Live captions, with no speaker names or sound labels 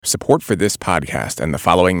Support for this podcast and the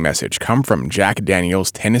following message come from Jack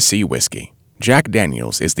Daniel's Tennessee Whiskey. Jack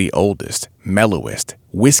Daniel's is the oldest, mellowest,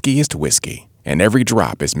 whiskiest whiskey, and every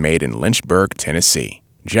drop is made in Lynchburg, Tennessee.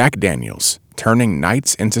 Jack Daniel's, turning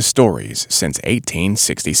nights into stories since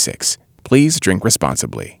 1866. Please drink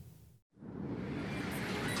responsibly.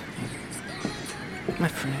 My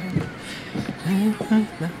friend,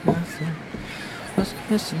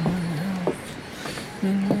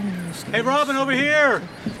 Hey, Robin, over here!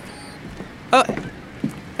 Oh,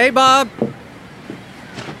 hey, Bob.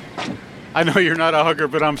 I know you're not a hugger,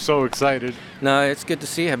 but I'm so excited. No, it's good to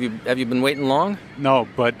see you. Have you been waiting long? No,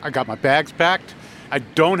 but I got my bags packed. I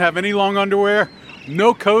don't have any long underwear,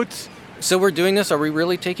 no coats. So we're doing this? Are we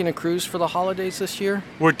really taking a cruise for the holidays this year?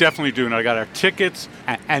 We're definitely doing it. I got our tickets,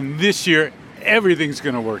 and this year, everything's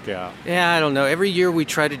going to work out. Yeah, I don't know. Every year we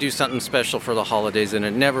try to do something special for the holidays, and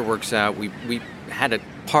it never works out. We had a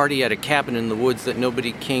party at a cabin in the woods that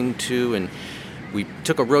nobody came to, and we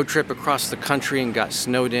took a road trip across the country and got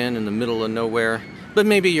snowed in the middle of nowhere. But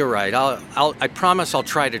maybe you're right. I promise I'll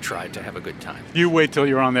try to have a good time. You wait till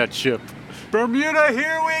you're on that ship. Bermuda,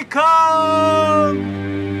 here we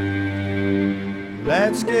come!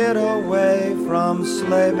 Let's get away from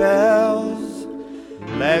sleigh bells.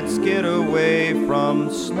 Let's get away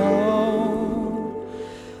from snow.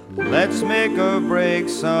 Let's make or break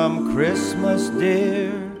some Christmas,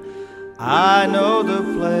 dear. I know the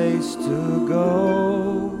place to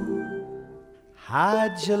go.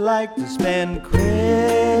 How'd you like to spend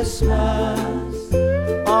Christmas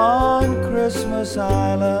on Christmas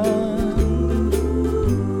Island?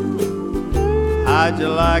 How'd you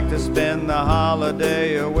like to spend the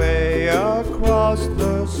holiday away across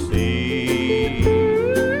the sea?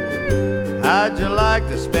 How'd you like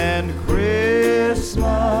to spend Christmas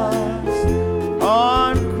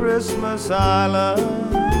on Christmas Island?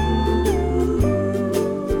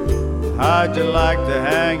 How'd you like to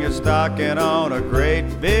hang your stocking on a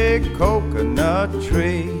great big coconut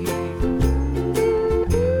tree?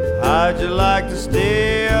 How'd you like to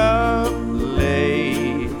stay up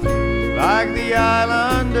late like the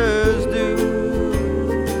islanders do?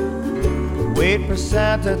 Wait for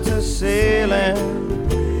Santa to sail in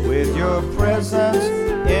with your presents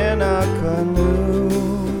in a canoe.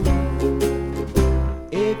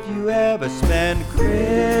 If you ever spend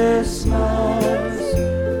Christmas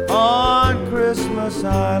on Christmas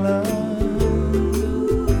Island,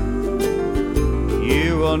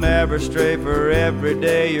 you will never stray, for every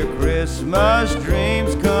day your Christmas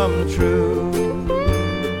dreams come true.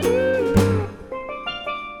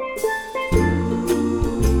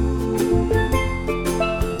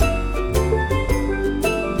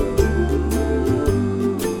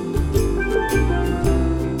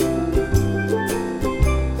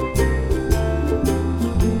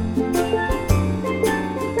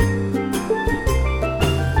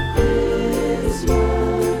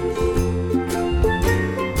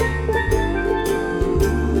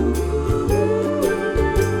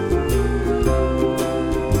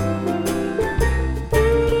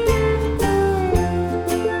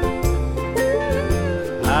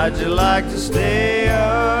 How'd you like to stay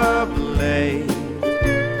up late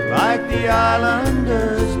like the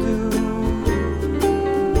islanders do?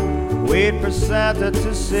 Wait for Santa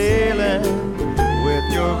to sail in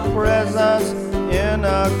with your presents in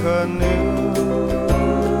a canoe.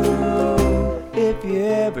 If you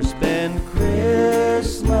ever spend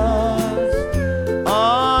Christmas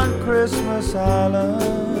on Christmas Island,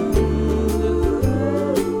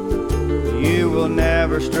 you will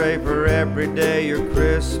never stray, for every day your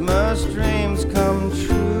Christmas dreams come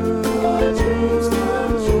true.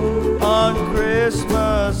 On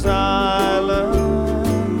Christmas Island,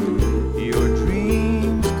 your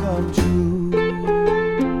dreams come true.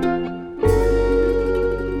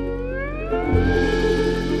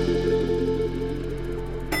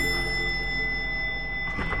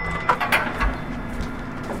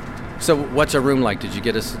 So what's a room like? Did you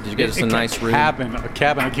get us a nice room? A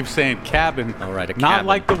cabin. I keep saying cabin. All right, a cabin. Not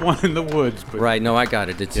like the one in the woods. But Right, no, I got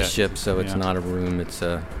it. It's a ship, so it's yeah. not a room. It's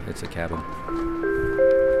a cabin.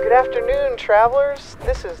 Good afternoon, travelers.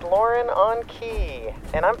 This is Lauren on key,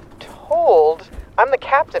 and I'm told I'm the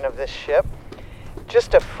captain of this ship.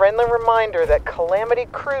 Just a friendly reminder that Calamity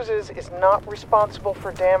Cruises is not responsible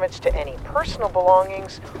for damage to any personal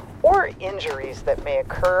belongings or injuries that may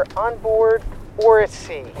occur on board or at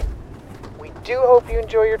sea. We do hope you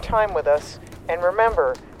enjoy your time with us, and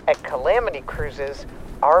remember, at Calamity Cruises,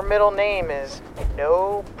 our middle name is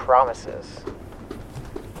No Promises.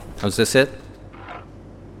 Oh, is this it?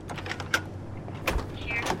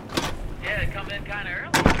 Yeah, coming in kind of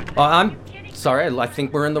early. I'm sorry, I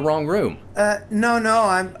think we're in the wrong room. No,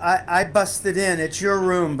 I busted in. It's your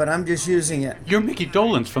room, but I'm just using it. You're Micky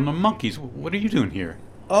Dolenz from the Monkees. What are you doing here?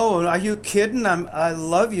 Oh, are you kidding? I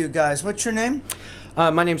love you guys. What's your name?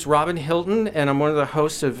 My name's Robin Hilton, and I'm one of the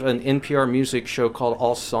hosts of an NPR music show called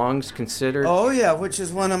All Songs Considered. Oh, yeah, which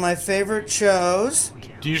is one of my favorite shows.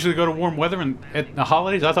 Do you usually go to warm weather at the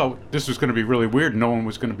holidays? I thought this was going to be really weird. No one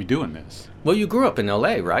was going to be doing this. Well, you grew up in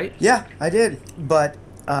L.A., right? Yeah, I did, but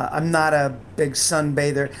I'm not a big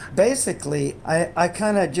sunbather. Basically, I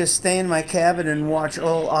kind of just stay in my cabin and watch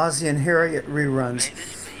old Ozzie and Harriet reruns.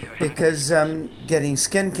 Because getting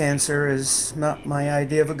skin cancer is not my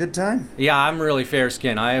idea of a good time. Yeah, I'm really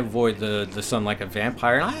fair-skinned. I avoid the sun like a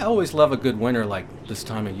vampire, and I always love a good winter like this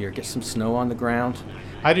time of year. Get some snow on the ground.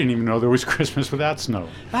 I didn't even know there was Christmas without snow.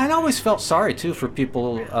 I always felt sorry, too, for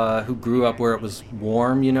people who grew up where it was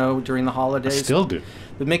warm, during the holidays. I still do.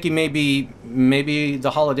 But Micky, maybe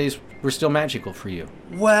the holidays were still magical for you.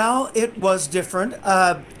 Well, it was different.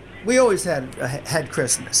 We always had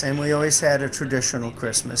Christmas, and we always had a traditional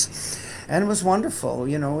Christmas, and it was wonderful.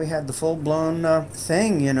 We had the full-blown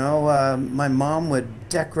thing. My mom would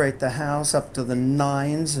decorate the house up to the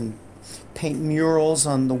nines and paint murals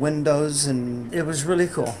on the windows, and it was really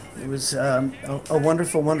cool. It was a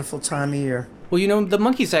wonderful, wonderful time of year. Well, the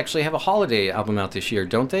Monkees actually have a holiday album out this year,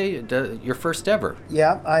 don't they? Your first ever.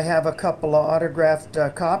 Yeah, I have a couple of autographed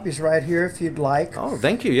copies right here if you'd like. Oh,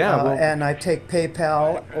 thank you, yeah. And I take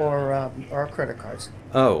PayPal or credit cards.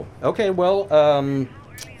 Oh, okay, well,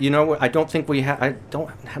 I don't think I don't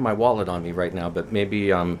have my wallet on me right now, but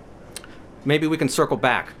maybe we can circle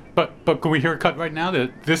back. But can we hear a cut right now?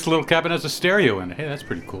 This little cabin has a stereo in it. Hey, that's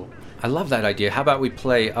pretty cool. I love that idea. How about we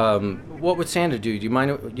play, What Would Santa Do? Do you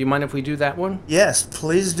mind if we do that one? Yes,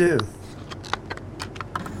 please do.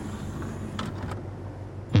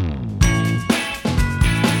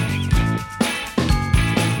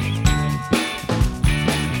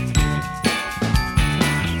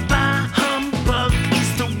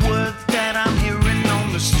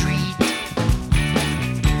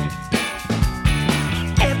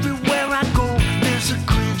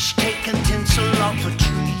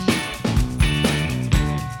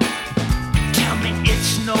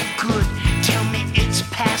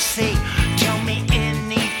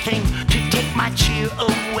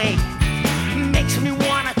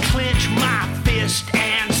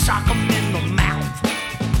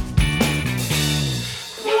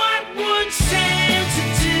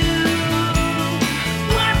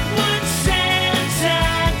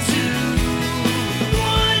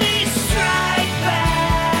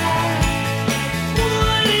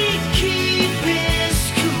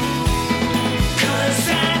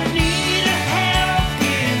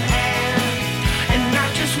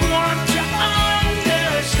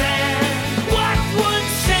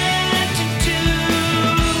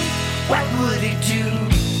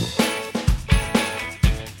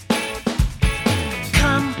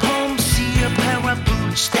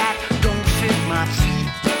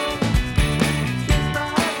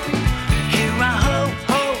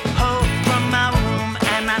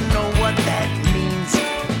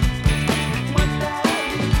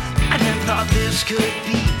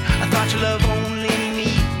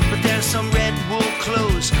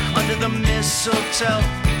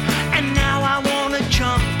 And now I wanna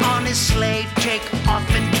jump on his sleigh, take off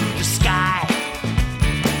into the sky.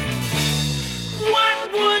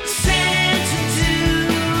 What would Santa do?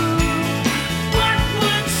 What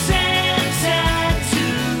would Santa do?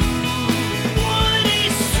 Would he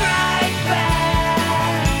strike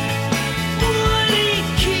back? Would he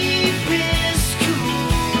keep his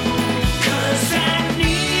cool? 'Cause I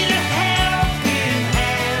need a helping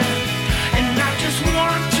hand, and I just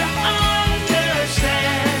want to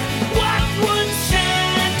understand. What would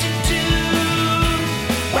Santa do?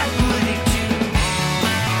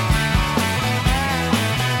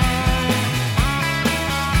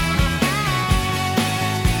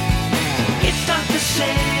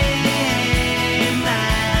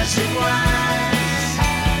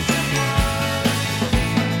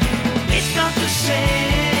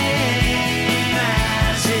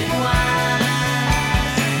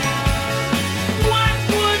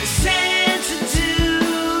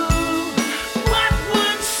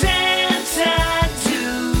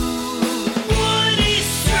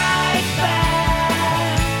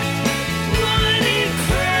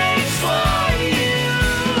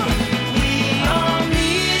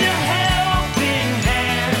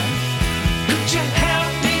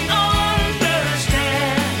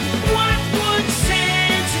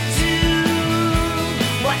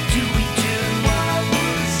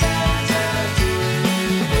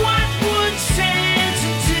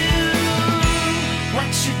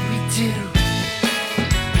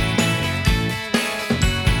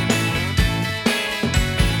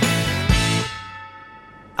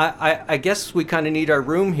 I guess we kind of need our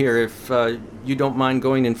room here if you don't mind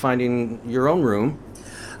going and finding your own room.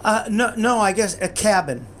 No, I guess a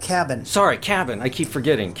cabin. Sorry, cabin. I keep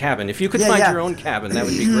forgetting. Cabin. If you could find your own cabin, that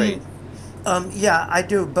would be great. Yeah, I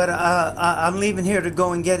do, but I'm leaving here to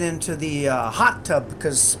go and get into the hot tub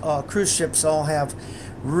because cruise ships all have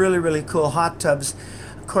really, really cool hot tubs.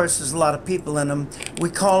 Of course, there's a lot of people in them. We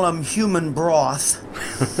call them human broth,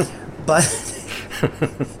 but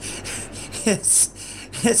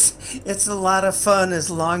it's a lot of fun as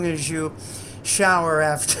long as you shower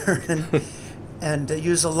after and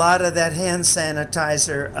use a lot of that hand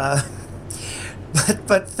sanitizer.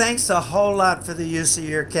 But thanks a whole lot for the use of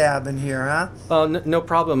your cabin here, huh? No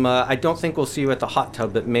problem. I don't think we'll see you at the hot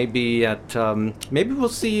tub, but maybe maybe we'll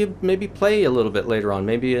see you play a little bit later on,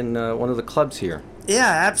 maybe in one of the clubs here. Yeah,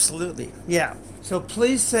 absolutely. Yeah. So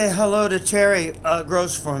please say hello to Terry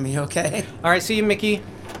Gross for me, okay? All right, see you, Micky.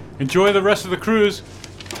 Enjoy the rest of the cruise.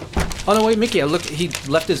 Oh, no, wait, Micky, look, he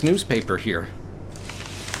left his newspaper here.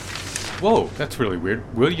 Whoa, that's really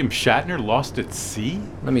weird. William Shatner lost at sea?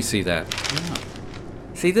 Let me see that. Yeah.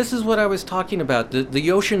 See, this is what I was talking about.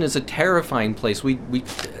 The ocean is a terrifying place.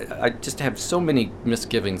 I just have so many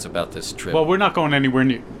misgivings about this trip. Well, we're not going anywhere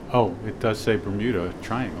near... Oh, it does say Bermuda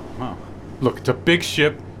Triangle. Wow. Look, it's a big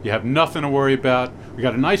ship. You have nothing to worry about. We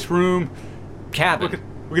got a nice room. Cabin.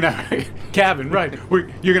 We're gonna have a cabin, right.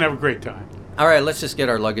 You're gonna have a great time. All right, let's just get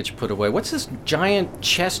our luggage put away. What's this giant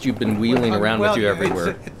chest you've been wheeling around with you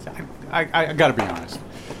everywhere? I gotta be honest.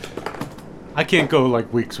 I can't go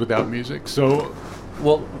like weeks without music, so...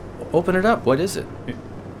 Well, open it up. What is it?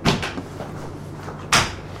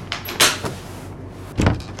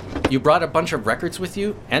 You brought a bunch of records with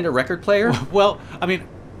you and a record player? Well, I mean,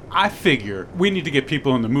 I figure we need to get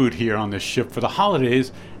people in the mood here on this ship for the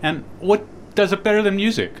holidays, and what does it better than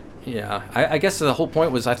music? Yeah, I guess the whole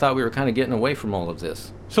point was I thought we were kind of getting away from all of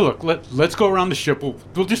this. So look, let's go around the ship.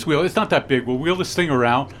 We'll just wheel. It's not that big. We'll wheel this thing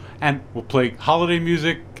around, and we'll play holiday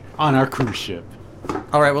music on our cruise ship.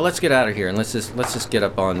 All right, well, let's get out of here, and let's just get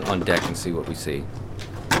up on deck and see what we see.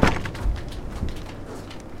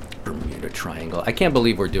 Bermuda Triangle. I can't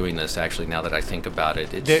believe we're doing this, actually, now that I think about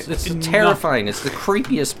it. It's terrifying. It's the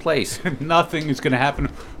creepiest place. Nothing is going to happen.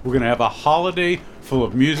 We're going to have a holiday full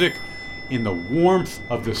of music in the warmth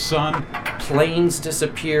of the sun. Planes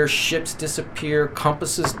disappear, ships disappear,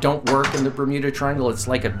 compasses don't work in the Bermuda Triangle. It's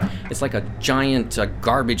like a giant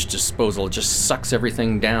garbage disposal. It just sucks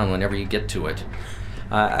everything down whenever you get to it.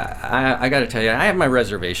 I got to tell you, I have my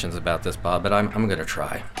reservations about this, Bob, but I'm going to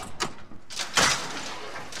try.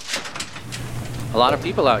 A lot of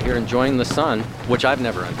people out here enjoying the sun, which I've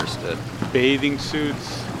never understood. Bathing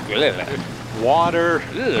suits, water.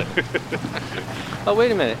 Oh,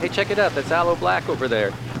 wait a minute. Hey, check it out. That's Aloe Black over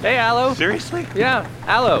there. Hey, Aloe. Seriously? Yeah,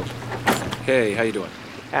 Aloe. Hey, how you doing?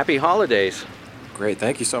 Happy holidays. Great,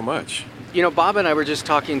 thank you so much. You know, Bob and I were just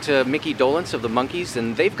talking to Micky Dolenz of the Monkees,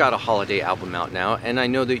 and they've got a holiday album out now, and I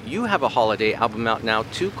know that you have a holiday album out now,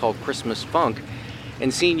 too, called Christmas Funk.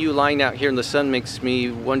 And seeing you lying out here in the sun makes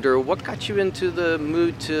me wonder what got you into the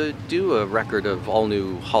mood to do a record of all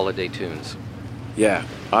new holiday tunes? Yeah,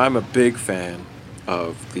 I'm a big fan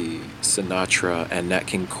of the Sinatra and Nat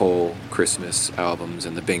King Cole Christmas albums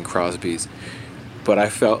and the Bing Crosbys. But I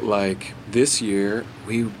felt like this year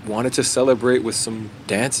we wanted to celebrate with some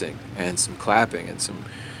dancing and some clapping and some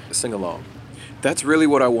sing-along. That's really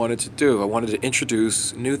what I wanted to do. I wanted to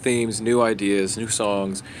introduce new themes, new ideas, new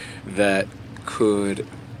songs that could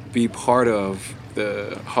be part of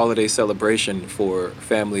the holiday celebration for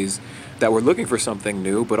families that were looking for something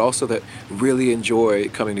new, but also that really enjoy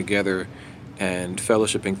coming together and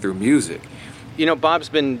fellowshipping through music. You know, Bob's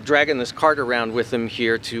been dragging this cart around with him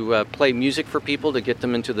here to play music for people to get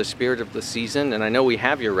them into the spirit of the season, and I know we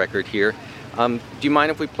have your record here. Do you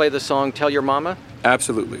mind if we play the song Tell Your Mama?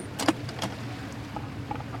 Absolutely.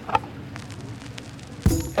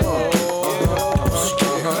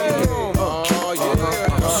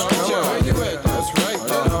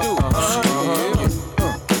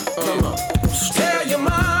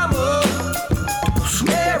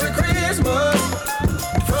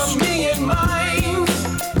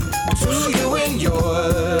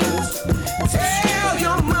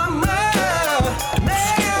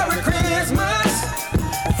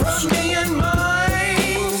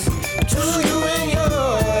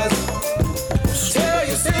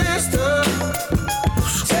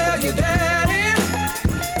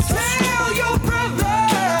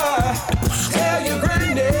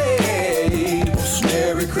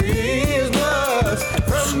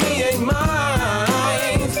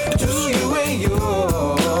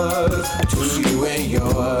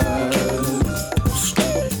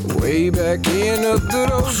 back in the good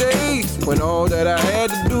old days when all that I had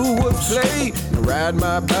to do was play and ride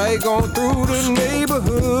my bike on through the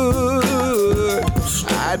neighborhood.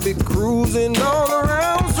 I'd be cruising all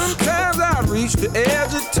around. Sometimes I'd reach the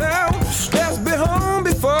edge of town. Best be home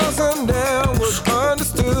before sundown was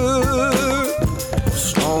understood.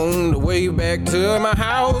 On the way back to my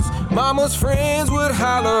house, mama's friends would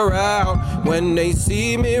holler out when they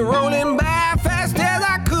see me rolling by fast as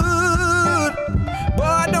I could.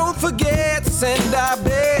 Boy, don't forget to send our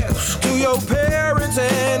best to your parents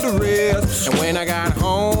and the rest. And when I got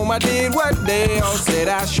home, I did what they all said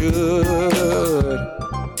I should.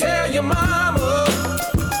 Tell your mama,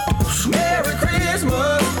 Merry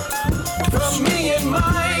Christmas, from me and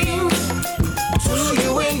mine, to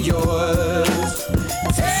you and yours.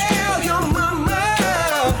 Tell your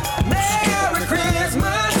mama, Merry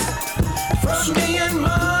Christmas, from me and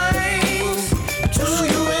mine, to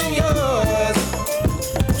you and yours.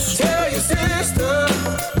 Tell your sister,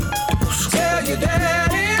 tell your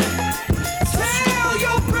daddy, tell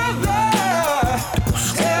your brother,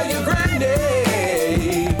 tell your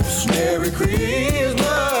granddad, Merry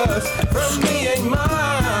Christmas, from me and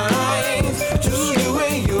mine, to you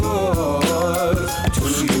and yours, to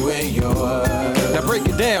you and yours. Now break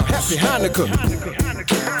it down, Happy Hanukkah.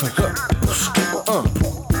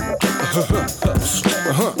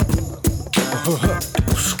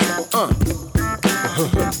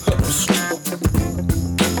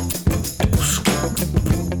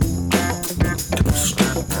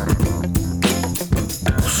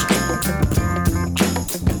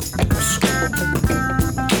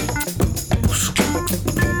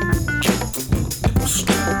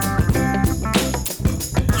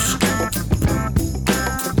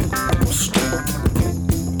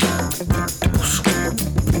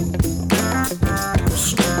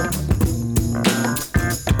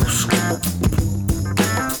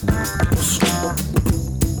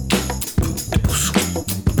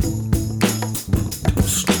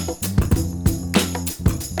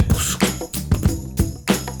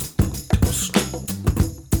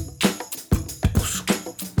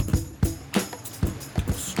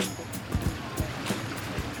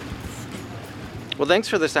 Well, thanks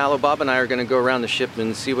for this, Aloe. Bob and I are going to go around the ship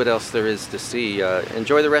and see what else there is to see.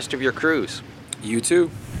 Enjoy the rest of your cruise. You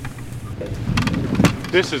too.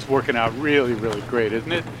 This is working out really, really great,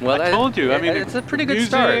 isn't it? Well, I told you. I mean, it's a pretty good music,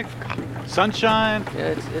 start. Sunshine.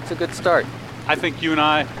 Yeah, it's a good start. I think you and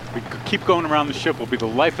I, we keep going around the ship. We'll be the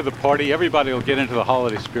life of the party. Everybody will get into the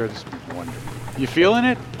holiday spirit. This will be wonderful. You feeling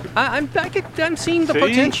it? I'm seeing the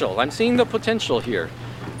potential. I'm seeing the potential here.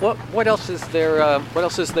 What else is there? What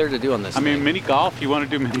else is there to do on this? I mean, mini golf. You want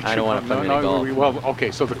to do mini? I don't want to play mini golf. Well, okay.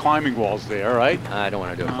 So the climbing wall's there, right? I don't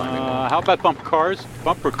want to do a climbing wall. How about bumper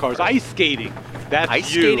cars? Ice skating. That's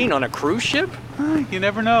ice you. skating on a cruise ship? You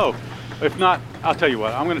never know. If not, I'll tell you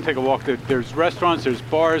what. I'm going to take a walk. There's restaurants, there's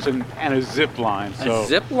bars, and a zip line. So, a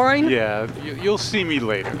zip line? Yeah. You'll see me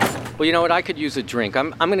later. Well, you know what? I could use a drink. I'm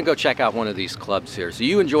going to go check out one of these clubs here. So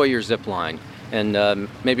you enjoy your zip line, and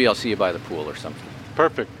maybe I'll see you by the pool or something.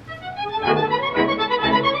 Perfect.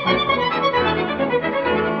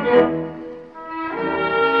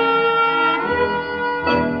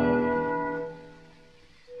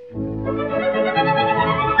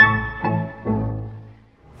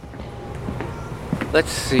 Let's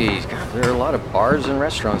see. There are a lot of bars and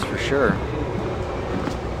restaurants for sure.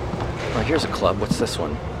 Oh, here's a club. What's this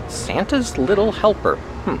one? Santa's Little Helper.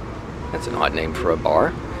 That's an odd name for a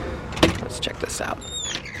bar. Let's check this out.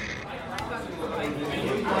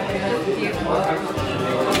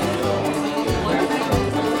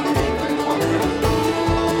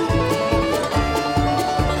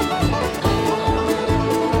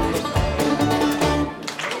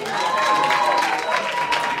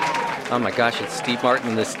 Oh my gosh, it's Steve Martin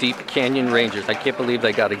and the Steep Canyon Rangers. I can't believe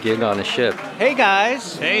they got a gig on a ship. Hey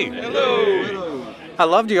guys. Hey. Hello. I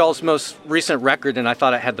loved y'all's most recent record, and I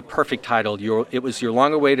thought it had the perfect title. It was your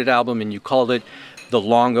long-awaited album, and you called it The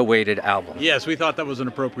Long-Awaited Album. Yes, we thought that was an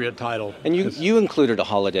appropriate title. And you included a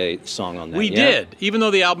holiday song on that. We did. Even though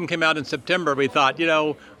the album came out in September, we thought,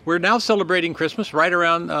 we're now celebrating Christmas right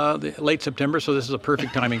around the late September, so this is a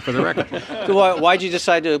perfect timing for the record. So why'd you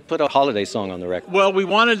decide to put a holiday song on the record? Well, we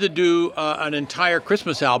wanted to do an entire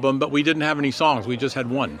Christmas album, but we didn't have any songs. We just had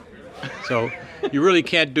one. So you really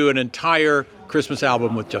can't do an entire Christmas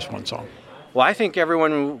album with just one song. Well, I think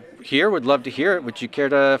everyone here would love to hear it. Would you care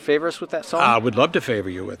to favor us with that song? I would love to favor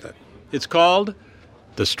you with it. It's called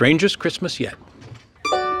The Strangest Christmas Yet.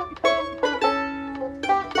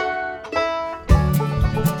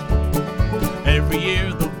 Every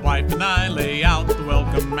year the wife and I lay out the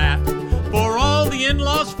welcome mat for all the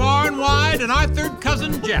in-laws far and wide and our third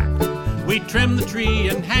cousin Jack. We trim the tree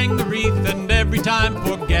and hang the wreath, and every time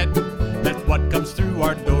forget that what comes through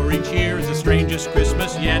our door each year is the strangest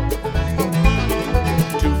Christmas yet.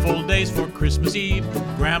 2 full days for Christmas Eve,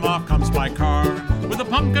 Grandma comes by car with a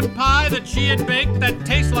pumpkin pie that she had baked that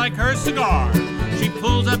tastes like her cigar. She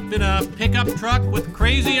pulls up in a pickup truck with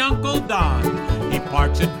crazy Uncle Don. He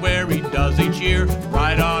parks it where he does each year,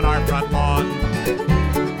 right on our front lawn.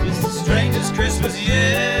 It's the strangest Christmas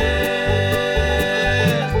yet.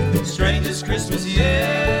 Strangest Christmas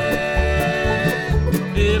yet.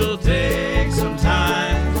 It'll take some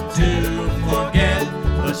time to forget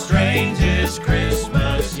the strangest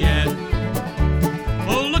Christmas yet.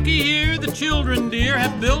 Oh, looky here, the children dear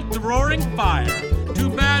have built the roaring fire. Too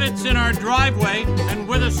bad it's in our driveway and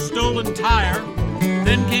with a stolen tire.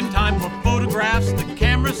 Then came time for photographs, the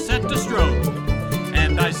camera set to strobe.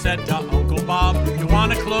 And I said to Uncle Bob, you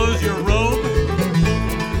wanna close your robe?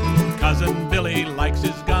 Cousin Billy likes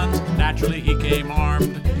his guns, naturally he came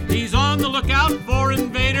armed. He's on the lookout for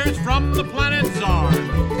invaders from the planet Zarn.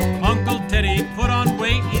 Uncle Teddy put on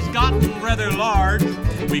weight, he's gotten rather large.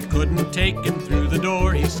 We couldn't take him through the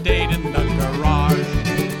door, he stayed in the garage.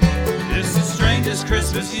 This is the strangest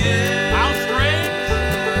Christmas yet. How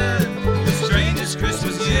strange? The strangest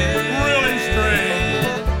Christmas yet. Really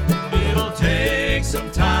strange. It'll take some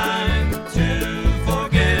time to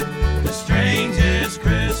forget the strangest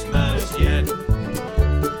Christmas yet.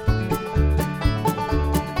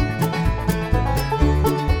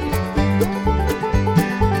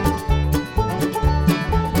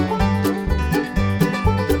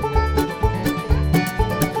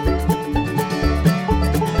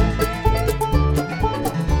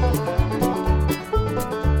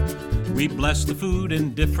 We bless the food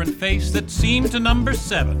in different face that seem to number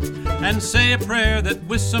 7, and say a prayer that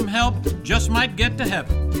with some help just might get to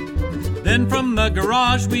heaven. Then from the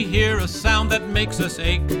garage we hear a sound that makes us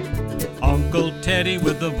ache. Uncle Teddy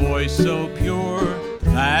with a voice so pure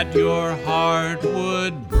that your heart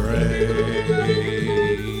would break.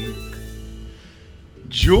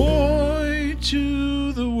 Joy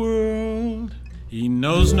to the world. He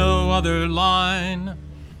knows no other line.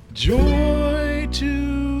 Joy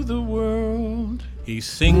to the world. He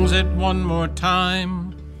sings it one more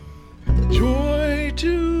time. Joy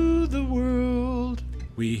to the world.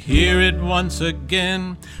 We hear it once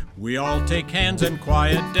again. We all take hands and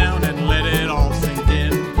quiet down and let it all sink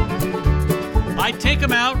in. I take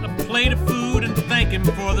him out a plate of food and thank him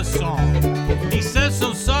for the song. He says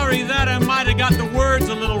so sorry that I might have got the words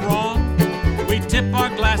a little wrong. We tip our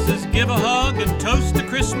glasses, give a hug, and toast to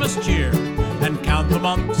Christmas cheer, and count the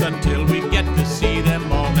months until we get to see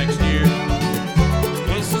them all next year.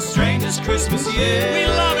 It's the strangest Christmas yet. We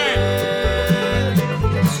love it!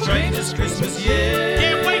 The strangest Christmas yet.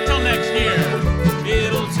 Can't wait till next year.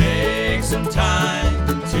 It'll take some time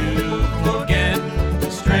to forget the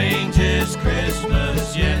strangest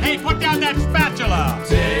Christmas yet. Hey, put down that spatula!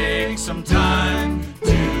 Take some time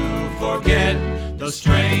to forget the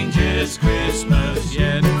strangest Christmas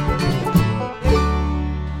yet.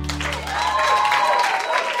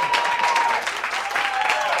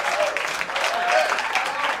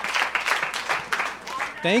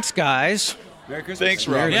 Thanks, guys. Merry Christmas. Thanks,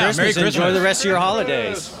 Rob. Merry Christmas. Merry Christmas. Enjoy the rest of your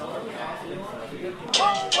holidays.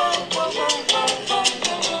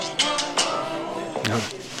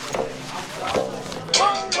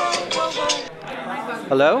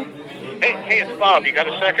 Hello? Hey, it's Bob. You got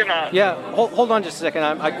a second? Yeah, hold on just a second.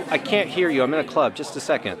 I can't hear you. I'm in a club. Just a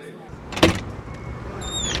second.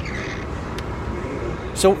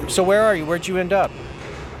 So where are you? Where'd you end up?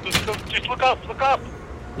 Just look up.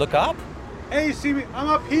 Look up? Hey, you see me? I'm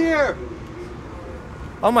up here.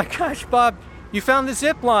 Oh my gosh, Bob. You found the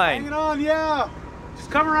zip line. Hanging on, yeah.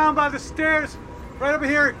 Just come around by the stairs. Right over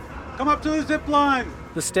here. Come up to the zip line.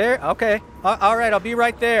 The stair? Okay. All right, I'll be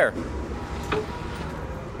right there.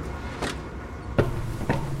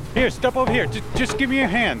 Here, step over here. Just give me a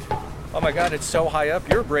hand. Oh my God, it's so high up.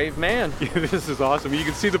 You're a brave man. Yeah, this is awesome. You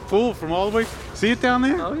can see the pool from all the way. See it down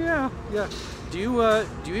there? Oh yeah. Do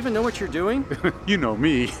you even know what you're doing? You know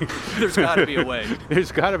me. There's got to be a way. There's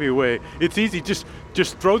got to be a way. It's easy. Just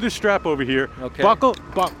throw this strap over here. Okay. Buckle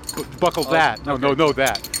that. No,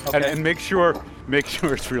 that. Okay. And make sure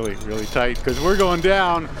it's really, really tight because we're going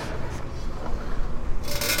down.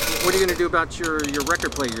 What are you going to do about your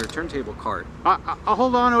record player, your turntable cart? I'll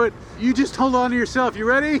hold on to it. You just hold on to yourself. You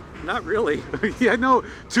ready? Not really. Yeah, no.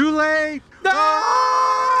 Too late. No!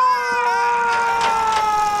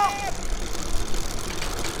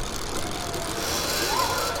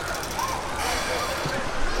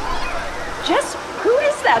 Jess, who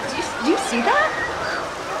is that? Do you see that?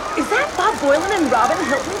 Is that Bob Boylan and Robin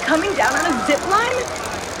Hilton coming down on a zip line?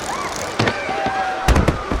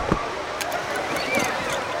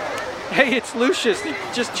 Hey, it's Lucius.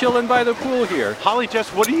 Just chilling by the pool here. Holly, Jess,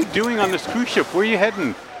 what are you doing on this cruise ship? Where are you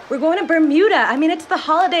heading? We're going to Bermuda. I mean, it's the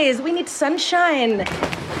holidays. We need sunshine.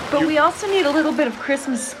 But we also need a little bit of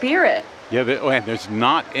Christmas spirit. Yeah, and there's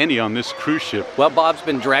not any on this cruise ship. Well, Bob's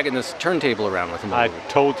been dragging this turntable around with him. I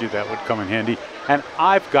told you that would come in handy. And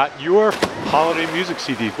I've got your holiday music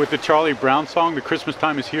CD with the Charlie Brown song, the Christmas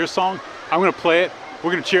Time Is Here song. I'm going to play it.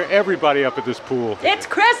 We're going to cheer everybody up at this pool. It's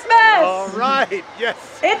Christmas! All right,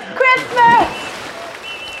 yes. It's Christmas!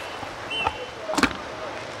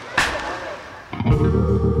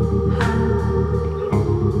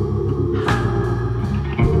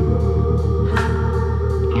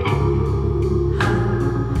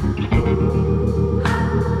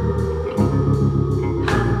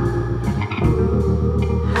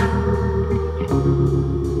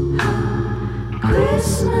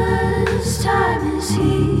 Christmas time is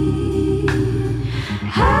here,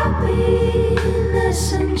 happiness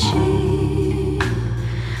and cheer,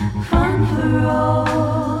 fun for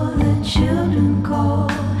all the children call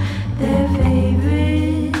their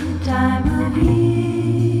favorite time of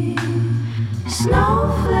year.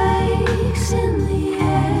 Snowflakes in the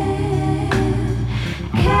air,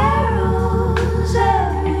 carols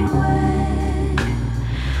everywhere,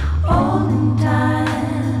 olden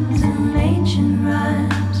times and ancient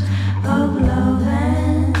rhymes of love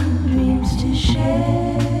and dreams to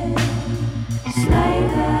share. Sleigh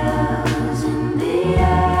bells in the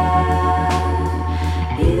air,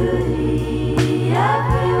 beauty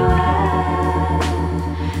everywhere.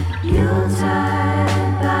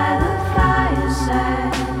 Yuletide by the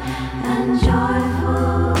fireside and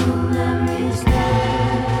joyful memories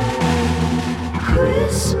there.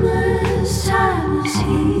 Christmas time is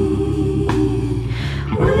here.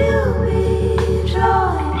 We'll be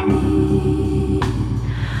drawing near.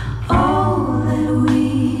 Oh, that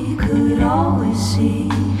we could always see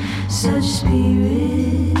such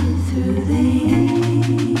spirit through the year.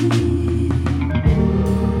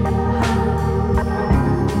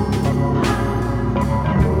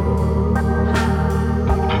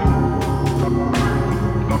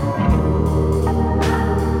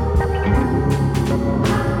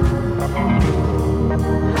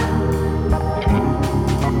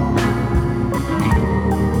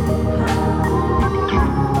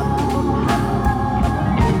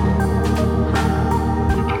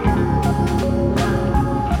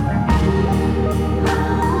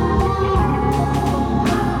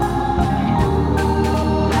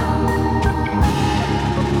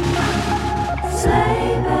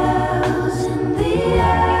 Sleigh bells in the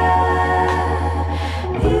air,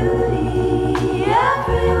 beauty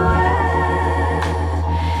everywhere.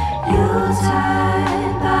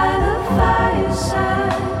 Yuletide by the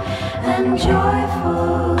fireside and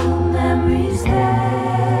joyful memories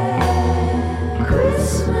there.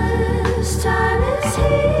 Christmas time is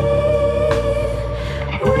here.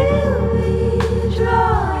 We'll be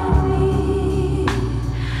drawing near.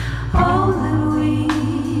 Oh, that we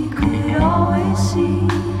could always see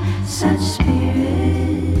such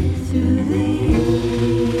spirit through the year.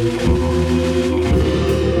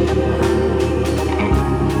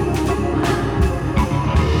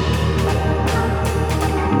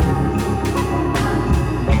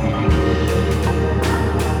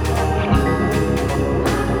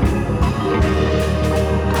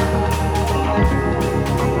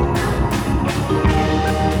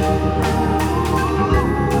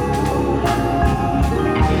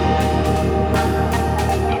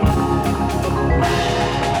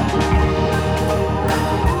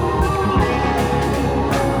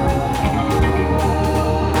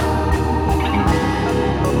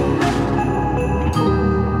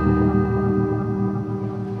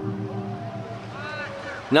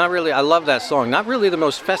 Not really. I love that song. Not really the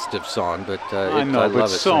most festive song, but I know, love but it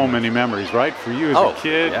so many memories, right? For you as a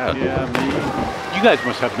kid. Yeah. Me. You guys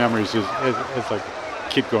must have memories as like a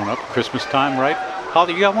kid growing up, Christmas time, right?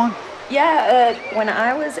 Holly, you got one? Yeah, when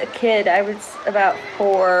I was a kid, I was about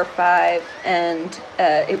 4 or 5, and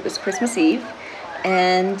it was Christmas Eve,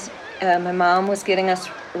 and my mom was getting us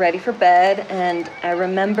ready for bed, and I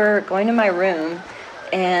remember going to my room,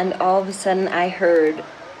 and all of a sudden I heard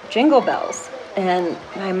jingle bells, and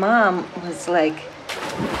my mom was like,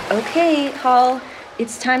 "Okay, Hall,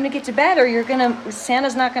 it's time to get to bed, or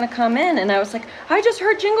Santa's not gonna come in." And I was like, "I just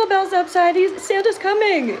heard jingle bells outside. Santa's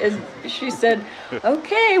coming." And she said,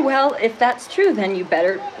 "Okay, well, if that's true, then you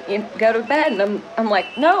better go to bed." And I'm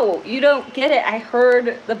like, "No, you don't get it. I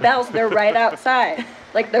heard the bells. They're right outside.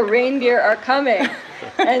 Like the reindeer are coming."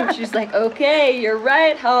 And she's like, "Okay, you're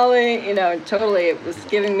right, Holly." And totally, it was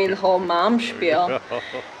giving me the whole mom spiel.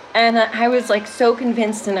 And I was like so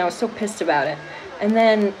convinced, and I was so pissed about it. And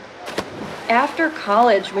then after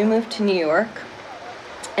college, we moved to New York,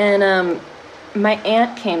 and my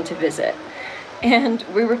aunt came to visit. And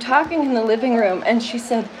we were talking in the living room, and she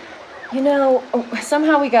said,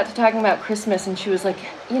 somehow we got to talking about Christmas, and she was like,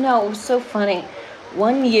 it was so funny.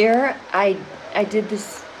 One year, I did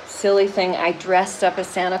this silly thing. I dressed up as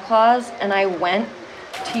Santa Claus, and I went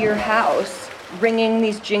to your house ringing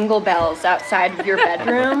these jingle bells outside of your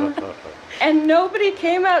bedroom. And nobody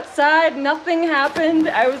came outside, nothing happened.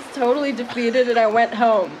 I was totally defeated, and I went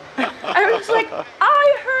home. I was like,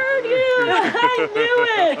 I heard you!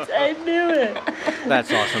 I knew it!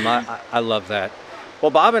 That's awesome. I love that. Well,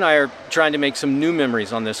 Bob and I are trying to make some new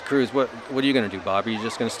memories on this cruise. What are you going to do, Bob? Are you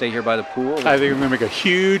just going to stay here by the pool? I think I'm going to make a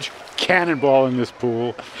huge cannonball in this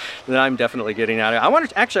pool. Then I'm definitely getting out of it. I want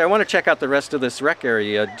to check out the rest of this rec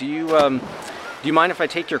area. Do you mind if I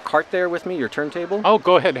take your cart there with me, your turntable? Oh,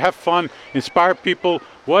 go ahead. Have fun. Inspire people.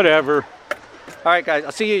 Whatever. All right, guys.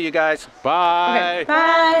 I'll see you guys. Bye. Okay,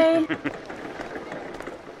 bye.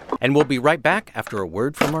 And we'll be right back after a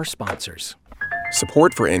word from our sponsors.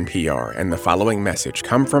 Support for NPR and the following message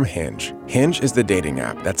come from Hinge. Hinge is the dating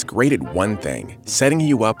app that's great at one thing, setting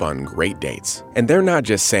you up on great dates. And they're not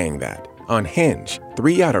just saying that. On Hinge,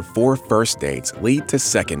 3 out of 4 first dates lead to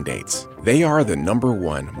second dates. They are the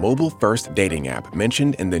 #1 mobile-first dating app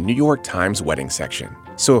mentioned in the New York Times wedding section.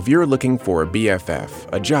 So if you're looking for a BFF,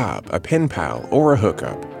 a job, a pen pal, or a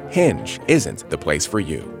hookup, Hinge isn't the place for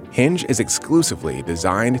you. Hinge is exclusively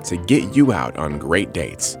designed to get you out on great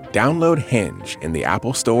dates. Download Hinge in the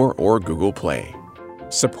Apple Store or Google Play.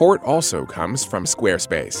 Support also comes from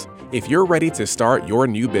Squarespace. If you're ready to start your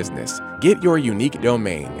new business, get your unique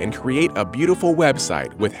domain and create a beautiful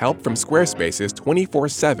website with help from Squarespace's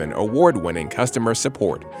 24/7 award-winning customer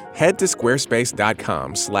support. Head to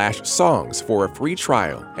squarespace.com/songs for a free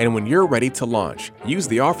trial, and when you're ready to launch, use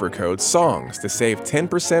the offer code SONGS to save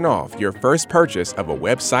 10% off your first purchase of a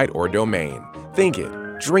website or domain. Think it,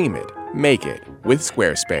 dream it, make it with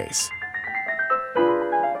Squarespace.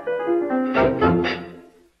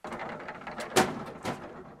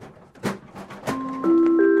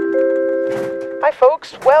 Hi,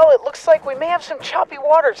 folks. Well, it looks like we may have some choppy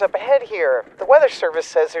waters up ahead here. The Weather Service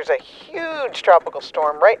says there's a huge tropical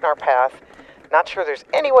storm right in our path. Not sure there's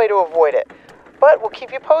any way to avoid it, but we'll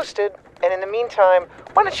keep you posted. And in the meantime,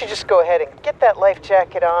 why don't you just go ahead and get that life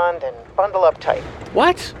jacket on and bundle up tight.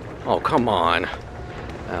 What? Oh, come on.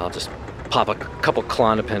 I'll just pop a couple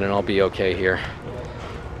Klonopin and I'll be okay here.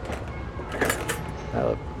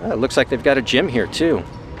 It looks like they've got a gym here, too.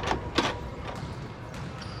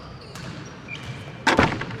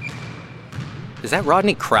 Is that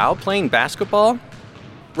Rodney Crowell playing basketball?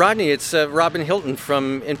 Rodney, it's Robin Hilton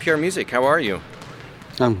from NPR Music. How are you?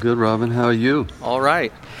 I'm good, Robin. How are you? All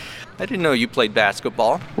right. I didn't know you played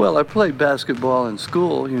basketball. Well, I played basketball in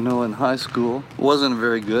school, in high school. Wasn't a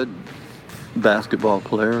very good basketball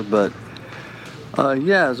player, but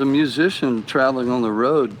as a musician traveling on the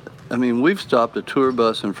road, we've stopped a tour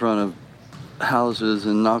bus in front of houses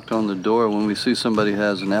and knocked on the door when we see somebody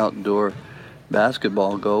has an outdoor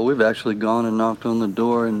basketball goal. We've actually gone and knocked on the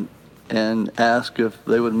door and asked if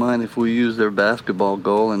they would mind if we use their basketball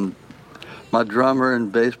goal, and my drummer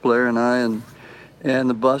and bass player and I and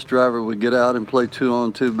the bus driver would get out and play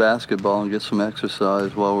 2-on-2 basketball and get some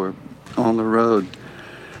exercise while we're on the road.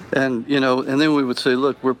 And and then we would say,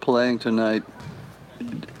 look, we're playing tonight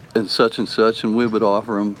and such, and we would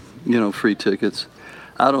offer them free tickets.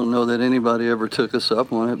 I don't know that anybody ever took us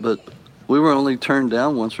up on it, but we were only turned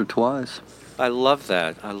down once or twice. I love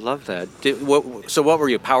that. So what were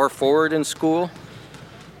you, power forward in school?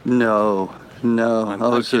 No. I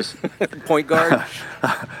was just point guard.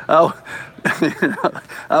 I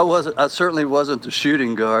certainly wasn't the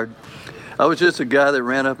shooting guard. I was just a guy that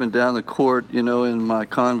ran up and down the court, in my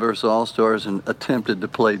Converse All-Stars and attempted to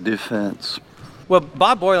play defense. Well,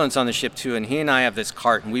 Bob Boylan's on the ship too, and he and I have this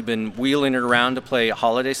cart, and we've been wheeling it around to play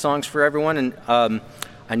holiday songs for everyone. And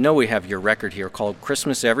I know we have your record here called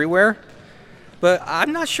Christmas Everywhere. But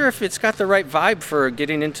I'm not sure if it's got the right vibe for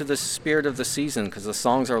getting into the spirit of the season, because the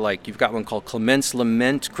songs are like, you've got one called Clement's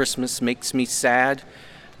Lament, Christmas Makes Me Sad,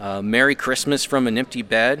 Merry Christmas from an Empty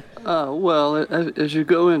Bed. Well, as you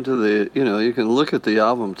go into you can look at the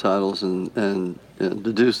album titles and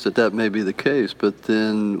deduce that may be the case, but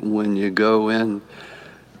then when you go in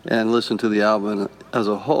and listen to the album as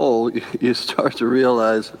a whole, you start to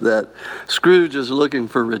realize that Scrooge is looking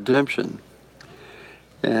for redemption.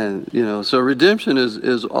 And, so redemption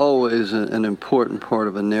is always an important part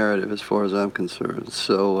of a narrative as far as I'm concerned.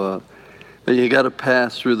 So, but you got to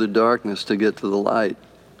pass through the darkness to get to the light.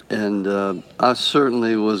 And I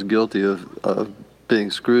certainly was guilty of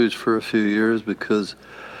being Scrooge for a few years, because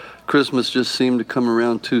Christmas just seemed to come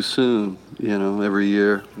around too soon, every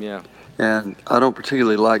year. Yeah. And I don't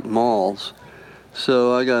particularly like malls,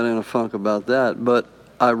 so I got in a funk about that. But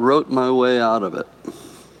I wrote my way out of it.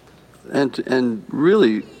 And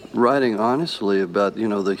really writing honestly about,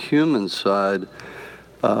 the human side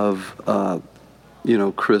of,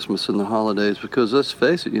 Christmas and the holidays. Because let's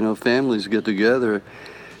face it, families get together,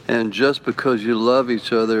 and just because you love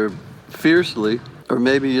each other fiercely, or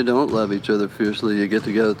maybe you don't love each other fiercely, you get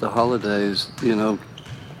together at the holidays, a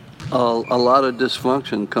lot of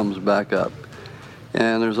dysfunction comes back up.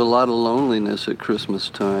 And there's a lot of loneliness at Christmas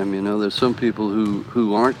time. There's some people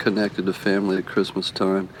who aren't connected to family at Christmas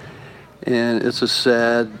time. And it's a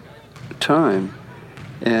sad time.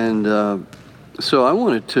 And so I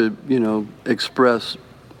wanted to, express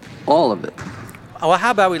all of it. Well,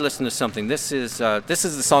 how about we listen to something? This is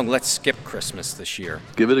the song "Let's Skip Christmas" this year.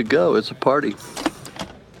 Give it a go. It's a party.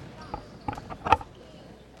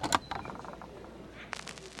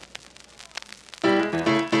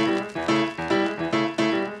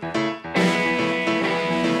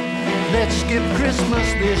 Let's skip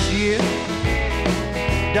Christmas this year.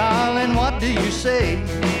 Darling, what do you say?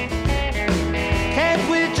 Can't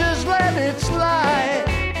we just let it slide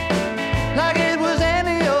like it was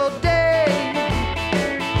any old day?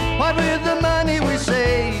 What with the money we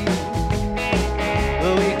save,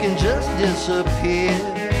 well, we can just disappear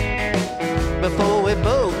before we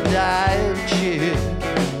both die of cheer.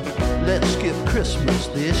 Let's skip Christmas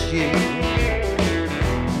this year.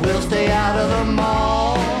 We'll stay out of the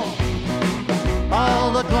mall,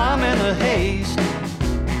 all the glum and the haste.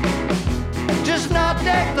 Just not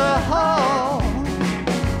deck the hall,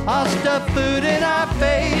 or stuff food in our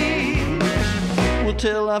face. We'll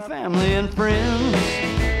tell our family and friends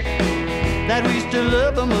that we still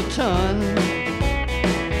love them a ton,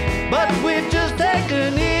 but we've just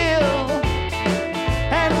taken ill,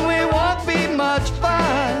 and we won't be much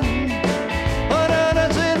fun. But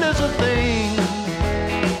innocent is a thing,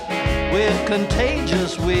 we're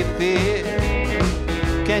contagious, we fear.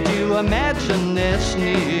 Can't you imagine their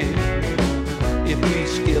sneer if we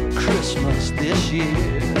skip Christmas this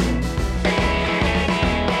year?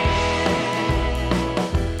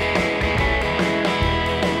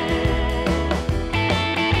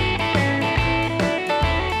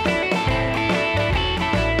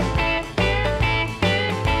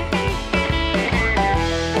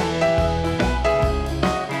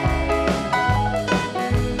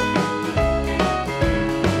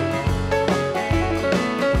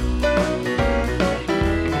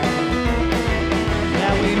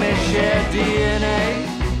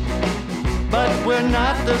 We're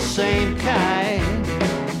not the same kind.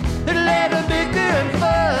 Let them bicker and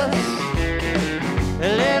fuss,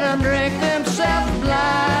 let them drink themselves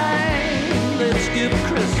blind. Let's skip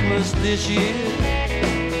Christmas this year.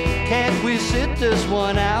 Can't we sit this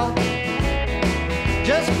one out?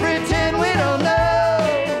 Just pretend we don't know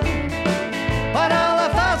what all the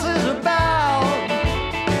fuss is about.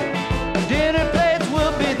 Dinner plates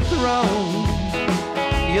will be thrown,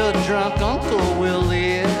 your drunk uncle will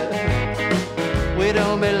leer. We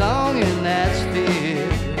don't belong in that sphere.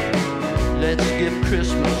 Let's skip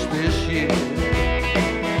Christmas this year.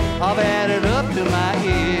 I've added up to my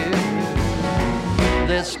ear.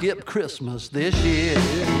 Let's skip Christmas this year.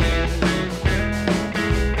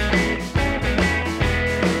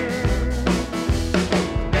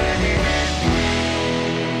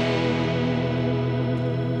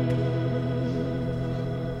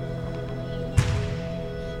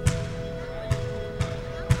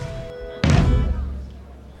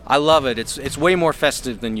 I love it. It's way more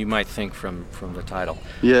festive than you might think from the title.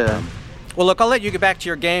 Yeah. Well, look, I'll let you get back to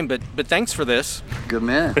your game, but thanks for this. Good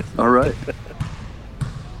man. All right.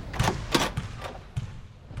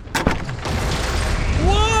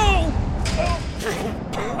 Whoa!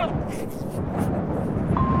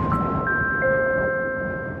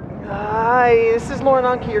 Hi, this is Lauren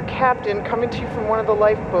Anke, your captain, coming to you from one of the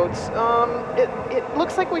lifeboats. It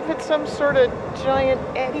looks like we've hit some sort of giant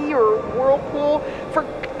eddy or whirlpool.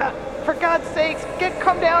 For God's sakes,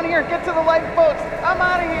 come down here, get to the lifeboats. I'm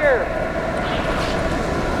out of here.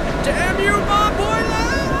 Damn you, my boy!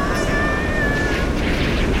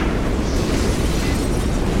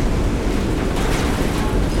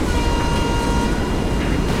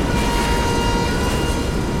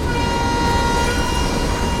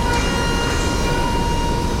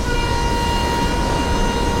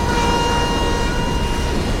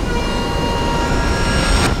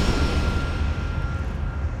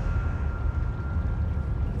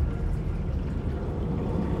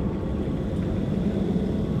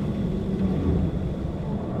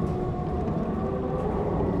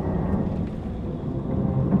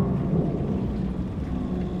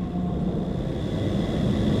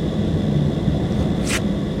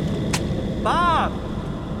 Bob!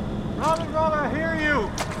 Robert, I hear you.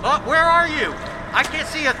 Where are you? I can't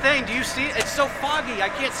see a thing. Do you see it? It's so foggy. I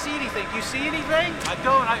can't see anything. Do you see anything? I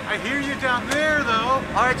don't. I hear you down there, though.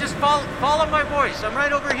 All right, just follow my voice. I'm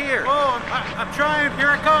right over here. Oh, I'm trying. Here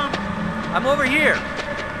I come. I'm over here.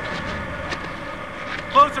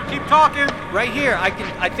 Closer. Keep talking. Right here.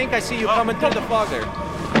 I think I see you coming through the fog there.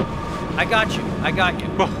 I got you.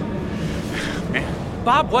 Man.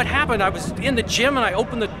 Bob, what happened? I was in the gym and I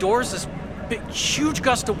opened the doors. This big, huge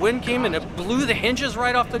gust of wind came and it blew the hinges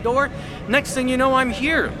right off the door. Next thing you know, I'm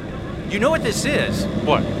here. You know what this is?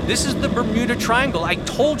 What? This is the Bermuda Triangle. I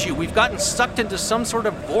told you, we've gotten sucked into some sort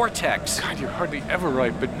of vortex. God, you're hardly ever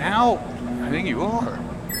right, but now I think you are.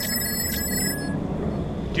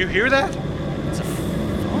 Do you hear that? It's a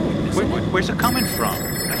phone. Where's it coming from?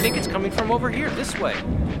 I think it's coming from over here, this way.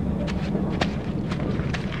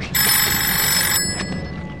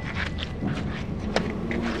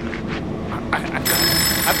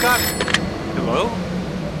 I've got it. Hello?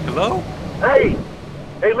 Hello? Hey,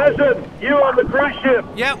 listen, you on the cruise ship.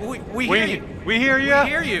 Yeah, we hear you. We hear you? We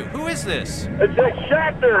hear you. Who is this? It's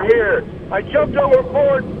Shatner here. I jumped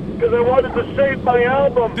overboard because I wanted to save my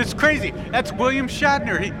album. This is crazy. That's William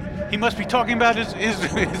Shatner. He must be talking about his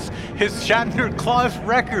Shatner Claus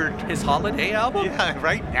record. His holiday album? Yeah,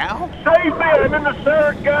 right now? Save me! I'm in the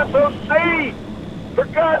Sargasso Sea! For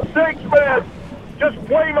God's sakes, man! Just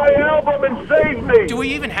play my album and save me! Do we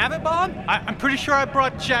even have it, Bob? I'm pretty sure I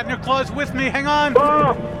brought Shatner Claus with me. Hang on.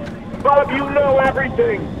 Bob, you know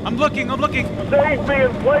everything. I'm looking. Save me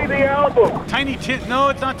and play the album. Tiny Tim. No,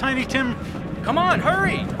 it's not Tiny Tim. Come on,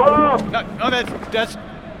 hurry. Bob. No, that's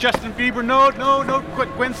Justin Bieber. No.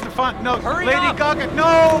 Gwen Stefani. No. Hurry Lady up. Gaga.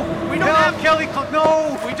 No. We don't have Kelly.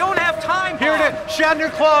 No. We don't have time, Bob. Here it is.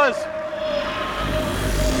 Shatner Claus.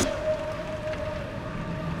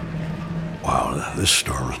 Wow, this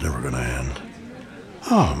storm's never gonna end.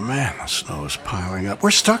 Oh man, the snow is piling up. We're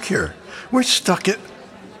stuck here. We're stuck at...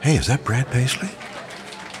 Hey, is that Brad Paisley?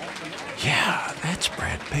 Yeah, that's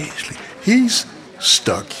Brad Paisley. He's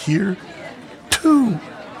stuck here, too.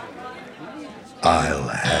 I'll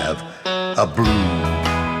have a blue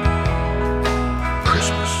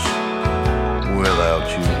Christmas without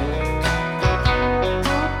you.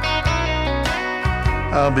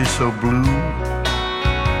 I'll be so blue,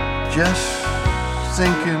 just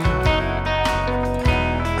thinking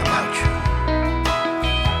about you.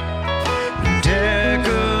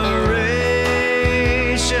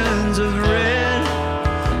 Decorations of red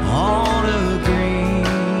on a green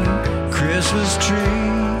Christmas tree.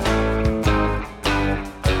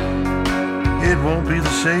 It won't be the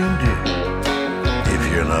same, dear, if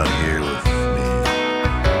you're not here with me.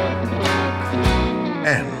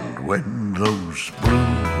 And when those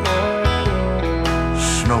blue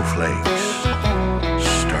snowflakes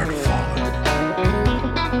start falling,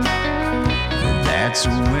 that's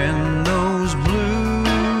when those blue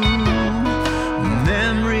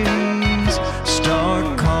memories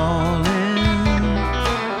start calling.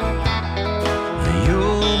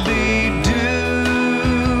 You'll be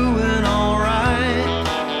doing alright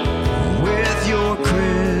with your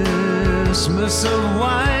Christmas of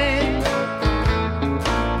white.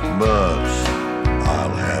 but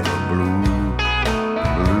I'll have a blue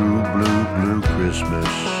Christmas.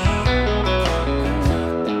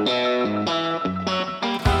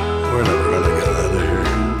 We're never gonna get out of here.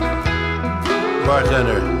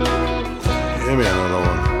 Bartender, give me another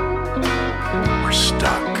one. We're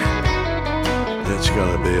stuck. It's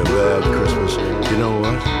gonna be a bad Christmas. You know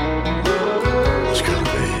what? It's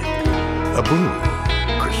gonna be a blue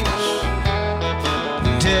Christmas.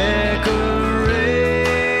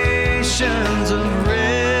 Decorations of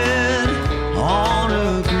red on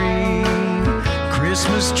a green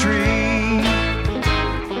Christmas tree.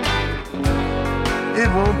 It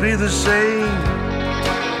won't be the same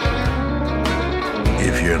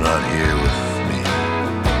if you're not here with me.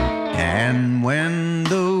 And when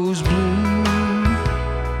those blue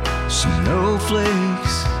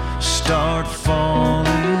snowflakes start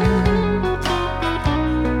falling,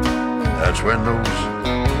 that's when those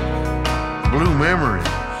blue memories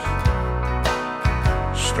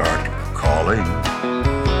start calling.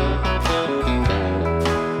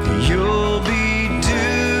 you'll be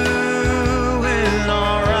doing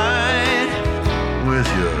alright with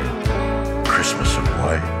your Christmas of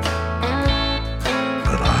white.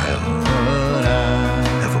 But I'll have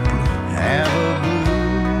a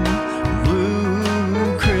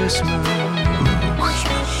blue Christmas. Blue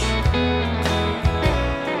Christmas.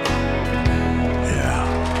 Yeah,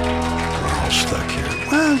 we're all stuck here.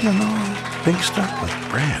 Well, you know, being stuck with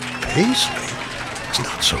Brad Paisley is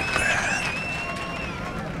not so bad.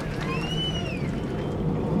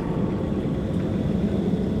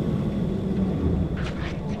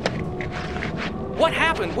 What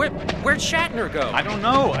happened? Where'd Shatner go? I don't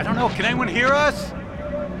know. Can anyone hear us?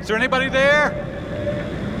 Is there anybody there?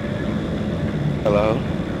 Hello?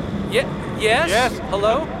 Yes? Yes?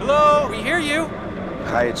 Hello? Hello? We hear you.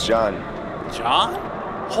 Hi, it's John. John?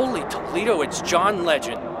 Holy Toledo, it's John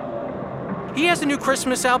Legend. He has a new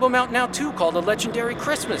Christmas album out now, too, called A Legendary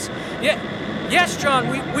Christmas. Yes, John,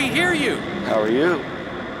 we hear you. How are you?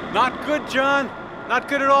 Not good, John. Not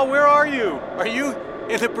good at all. Where are you? Are you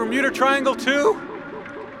in the Bermuda Triangle, too?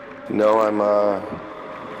 No, I'm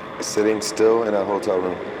sitting still in a hotel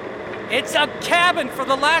room. It's a cabin for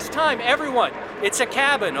the last time, everyone. It's a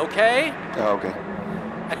cabin, okay? Oh, okay.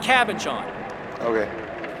 A cabin, John. Okay.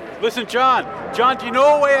 Listen, John, do you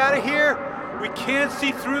know a way out of here? We can't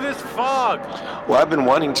see through this fog. Well, I've been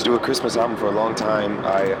wanting to do a Christmas album for a long time.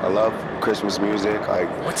 I love Christmas music. I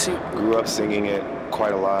grew up singing it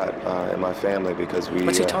quite a lot in my family because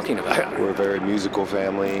What's he talking about? We're a very musical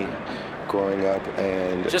family growing up,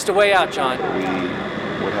 and just a way out, John. We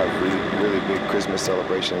would have really big Christmas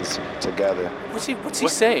celebrations together. What's he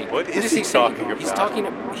saying? What is he talking about?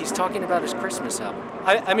 He's talking about his Christmas album.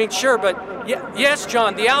 I mean, sure, but yes,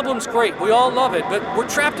 John, the album's great. We all love it, but we're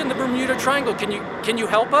trapped in the Bermuda Triangle. Can you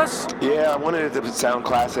help us? Yeah, I wanted it to sound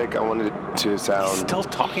classic. I wanted it to sound... He's still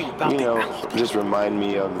talking about the album. Just remind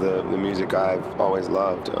me of the music I've always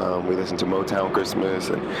loved. We listened to Motown Christmas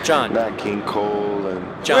and John. Nat King Cole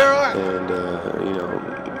and John. And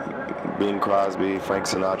Bing Crosby, Frank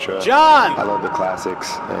Sinatra. John! I love the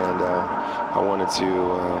classics, and I wanted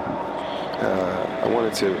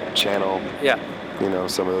to channel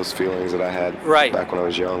some of those feelings that I had back when I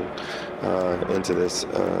was young into this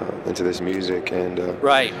music, and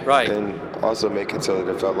and also make it so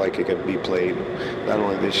that it felt like it could be played not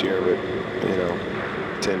only this year but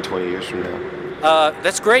 10, 20 years from now.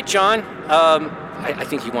 That's great, John. I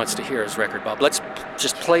think he wants to hear his record, Bob. Let's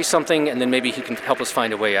just play something, and then maybe he can help us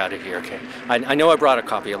find a way out of here. Okay. I know I brought a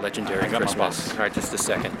copy of Legendary Christmas. All right, just a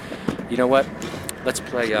second. You know what? Let's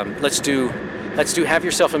play. Let's do Have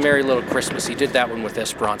Yourself a Merry Little Christmas. He did that one with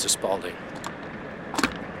Esperanza Spalding.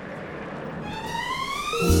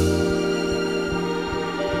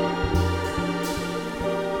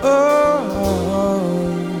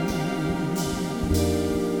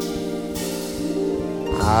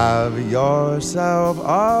 Have yourself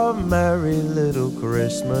a merry little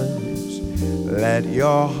Christmas. Let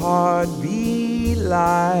your heart be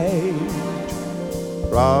light.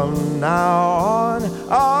 From now on,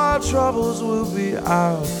 our troubles will be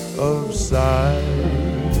out of sight.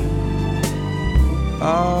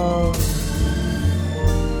 Oh.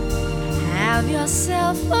 Have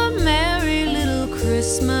yourself a merry little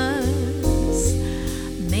Christmas.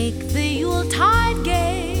 Make the Yuletide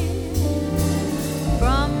gay.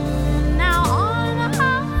 From now on,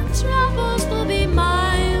 our troubles will be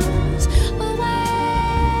miles away.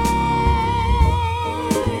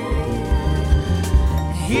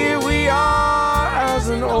 Here we are as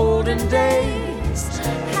in olden days,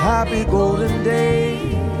 happy golden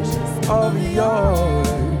days of yore.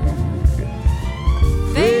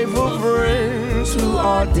 Faithful friends who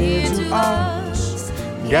are dear to us,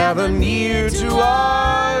 gather near to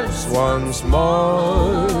us once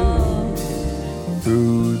more.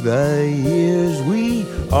 Through the years we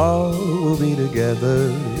all will be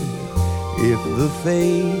together if the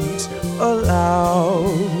fates allow.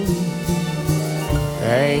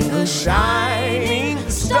 Hang a shining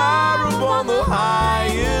star upon the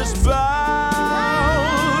highest bough.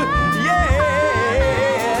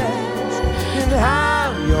 Yes, and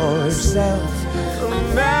have yourself a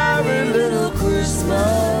merry little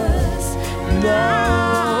Christmas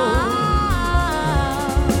now.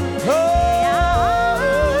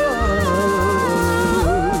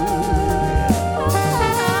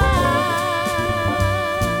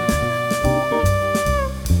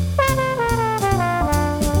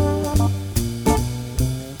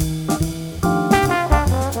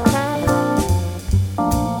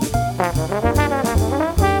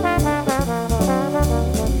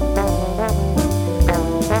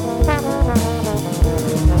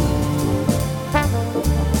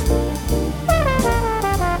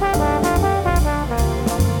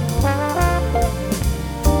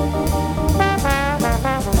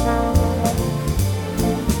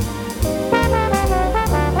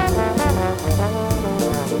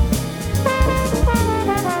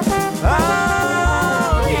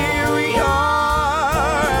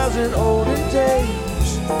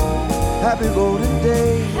 Happy golden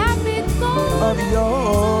days of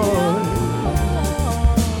yore.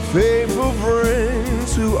 Faithful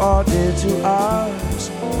friends who are dear to us,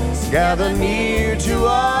 gather near to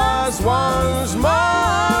us once more.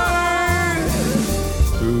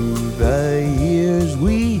 Through the years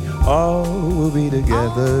all will be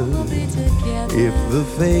together if the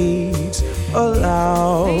fates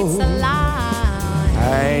allow.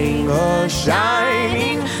 Hang a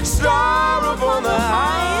shining star upon the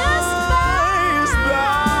highest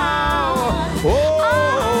bough.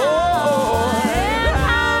 Oh, and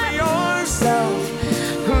have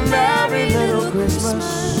yourself a merry little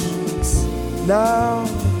Christmas now.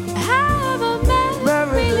 Have a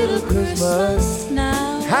merry little Christmas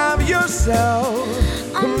now. Have yourself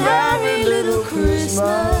a merry little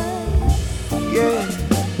Christmas. Yeah,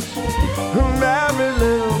 a merry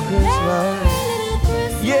little Christmas.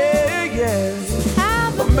 Yeah, yeah.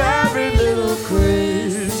 Have a merry little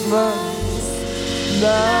Christmas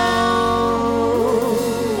now.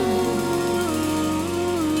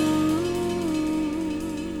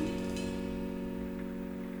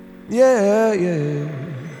 Yeah, yeah.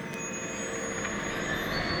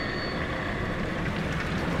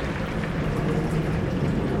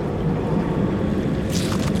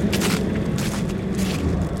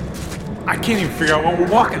 I can't even figure out what we're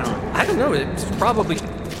walking on. I don't know. It's probably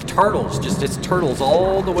turtles. Just it's turtles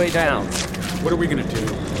all the way down. What are we gonna do?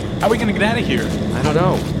 How are we gonna get out of here? I don't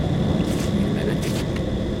know.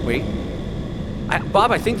 Wait.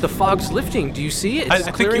 Bob, I think the fog's lifting. Do you see it? I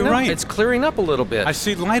think you're right. It's clearing up a little bit. I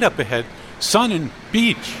see light up ahead. Sun and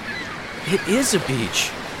beach. It is a beach.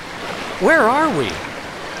 Where are we?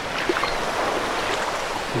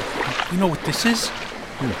 You know what this is?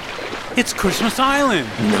 It's Christmas Island.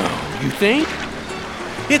 No, you think?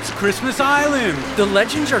 It's Christmas Island. The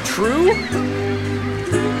legends are true? Wait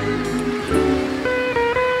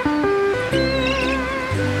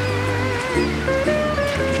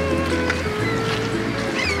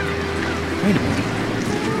a minute.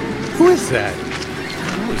 Who is that?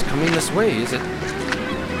 Oh, he's coming this way. Is it?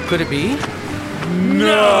 Could it be?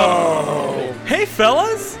 No! Hey,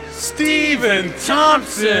 fellas! Stephen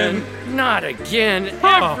Thompson! Not again.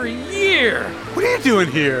 Every year. What are you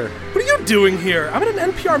doing here? What are you doing here? I'm at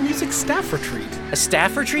an NPR Music staff retreat. A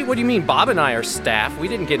staff retreat? What do you mean? Bob and I are staff. We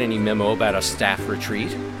didn't get any memo about a staff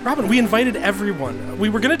retreat. Robin, we invited everyone. We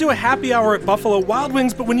were going to do a happy hour at Buffalo Wild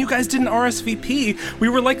Wings, but when you guys didn't RSVP, we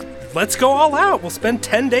were like, let's go all out. We'll spend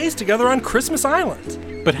 10 days together on Christmas Island.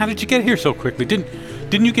 But how did you get here so quickly?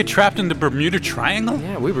 Didn't you get trapped in the Bermuda Triangle?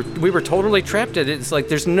 Yeah, we were totally trapped at it. It's like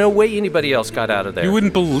there's no way anybody else got out of there. You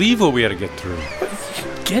wouldn't believe what we had to get through.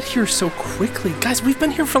 Get here so quickly. Guys, we've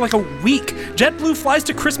been here for like a week. JetBlue flies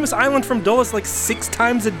to Christmas Island from Dulles like 6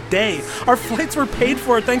 times a day. Our flights were paid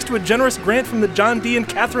for thanks to a generous grant from the John D. and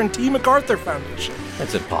Catherine T. MacArthur Foundation.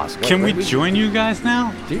 That's impossible. Can we join you guys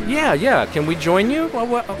now? Yeah. Can we join you?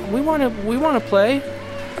 Well, we want to play.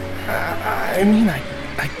 I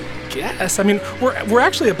guess. I mean, we're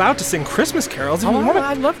actually about to sing Christmas carols. If you want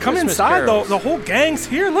to come Christmas inside, carols. the whole gang's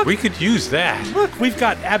here. Look. We could use that. Look, we've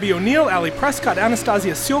got Abby O'Neill, Allie Prescott,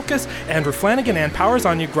 Anastasia Sulkas, Andrew Flanagan, Ann Powers,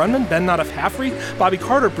 Anya Grunman, Ben Not of Haffrey, Bobby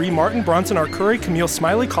Carter, Bree Martin, Bronson R. Curry, Camille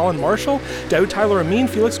Smiley, Colin Marshall, Daoud Tyler Amin,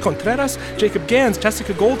 Felix Contreras, Jacob Gans,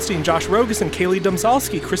 Jessica Goldstein, Josh Roguson, Kaylee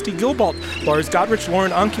Domzalski, Christy Gilbalt, Lars Godrich,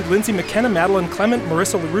 Lauren Anke, Lindsay McKenna, Madeline Clement,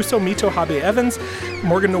 Marissa LaRusso, Mito Habe Evans,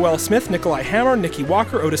 Morgan Noel Smith, Nikolai Hammer, Nikki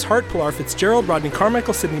Walker, Otis Hart, Pilar Fitzgerald, Rodney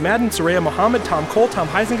Carmichael, Sidney Madden, Soraya Mohammed, Tom Cole, Tom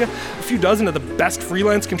Heisinger, a few dozen of the best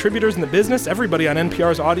freelance contributors in the business, everybody on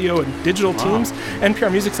NPR's audio and digital teams,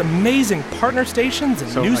 NPR Music's amazing partner stations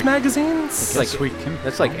and news magazines.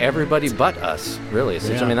 That's like everybody but us, really.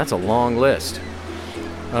 I mean, that's a long list.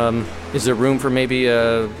 Is there room for maybe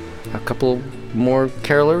a couple more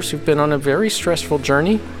carolers who've been on a very stressful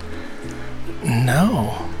journey?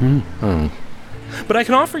 No. But I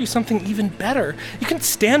can offer you something even better. You can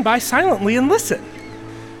stand by silently and listen.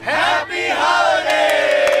 Happy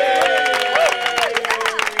holidays!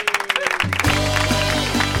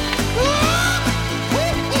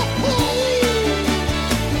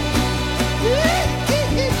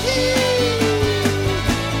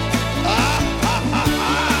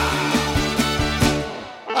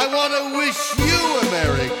 I want to wish you a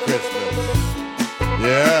Merry Christmas.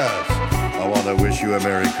 Yes, I want to wish you a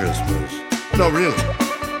Merry Christmas. No, really.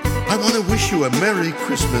 I want to wish you a Merry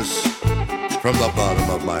Christmas from the bottom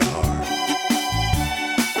of my heart.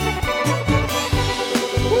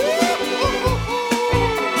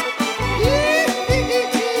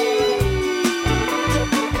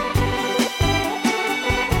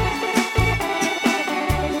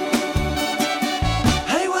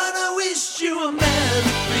 I wanna wish you a Merry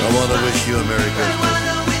Christmas. I want to wish you a Merry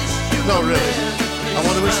Christmas. No, really. I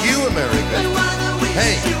want to wish you a Merry Christmas.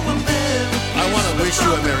 Hey, I want to wish you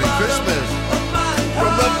a Merry Christmas from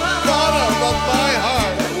the bottom of my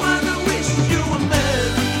heart. I wanna wish you a Merry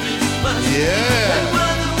Christmas. Yeah. I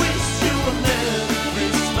wanna wish you a Merry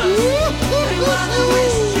Christmas.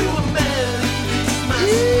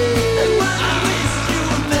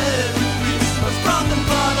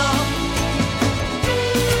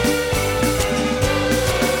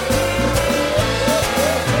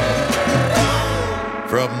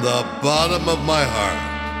 from the bottom of my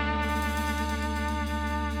heart.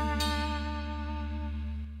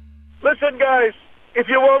 Listen, guys, if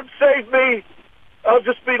you won't save me, I'll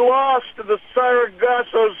just be lost in the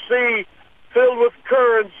Sargasso Sea, filled with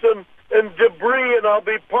currents and debris, and I'll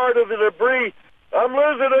be part of the debris. I'm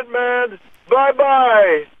losing it, man.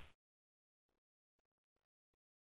 Bye-bye.